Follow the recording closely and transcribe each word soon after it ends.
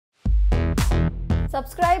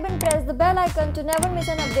Subscribe and press the bell icon to never miss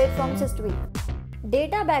an update from Systweak.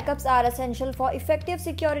 Data backups are essential for effective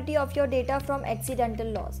security of your data from accidental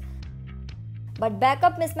loss. But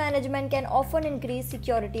backup mismanagement can often increase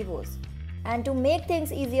security woes. And to make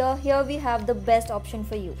things easier, here we have the best option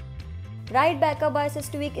for you. Write Backup by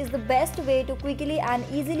Systweak is the best way to quickly and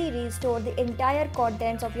easily restore the entire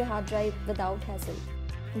contents of your hard drive without hassle.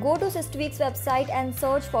 Go to Systweak's website and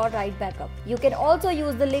search for Write Backup. You can also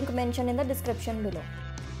use the link mentioned in the description below.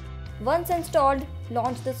 Once installed,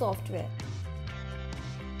 launch the software.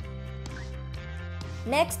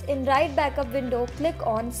 Next, in Write Backup window, click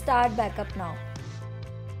on Start Backup Now.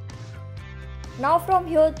 Now from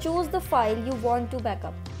here, choose the file you want to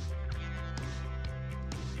backup.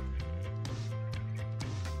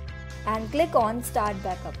 And click on Start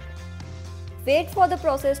Backup. Wait for the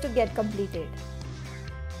process to get completed.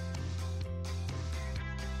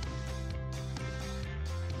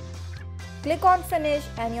 Click on Finish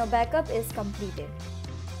and your backup is completed.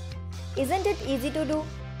 Isn't it easy to do?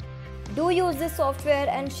 Do use this software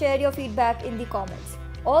and share your feedback in the comments.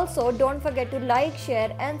 Also, don't forget to like,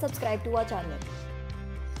 share and subscribe to our channel.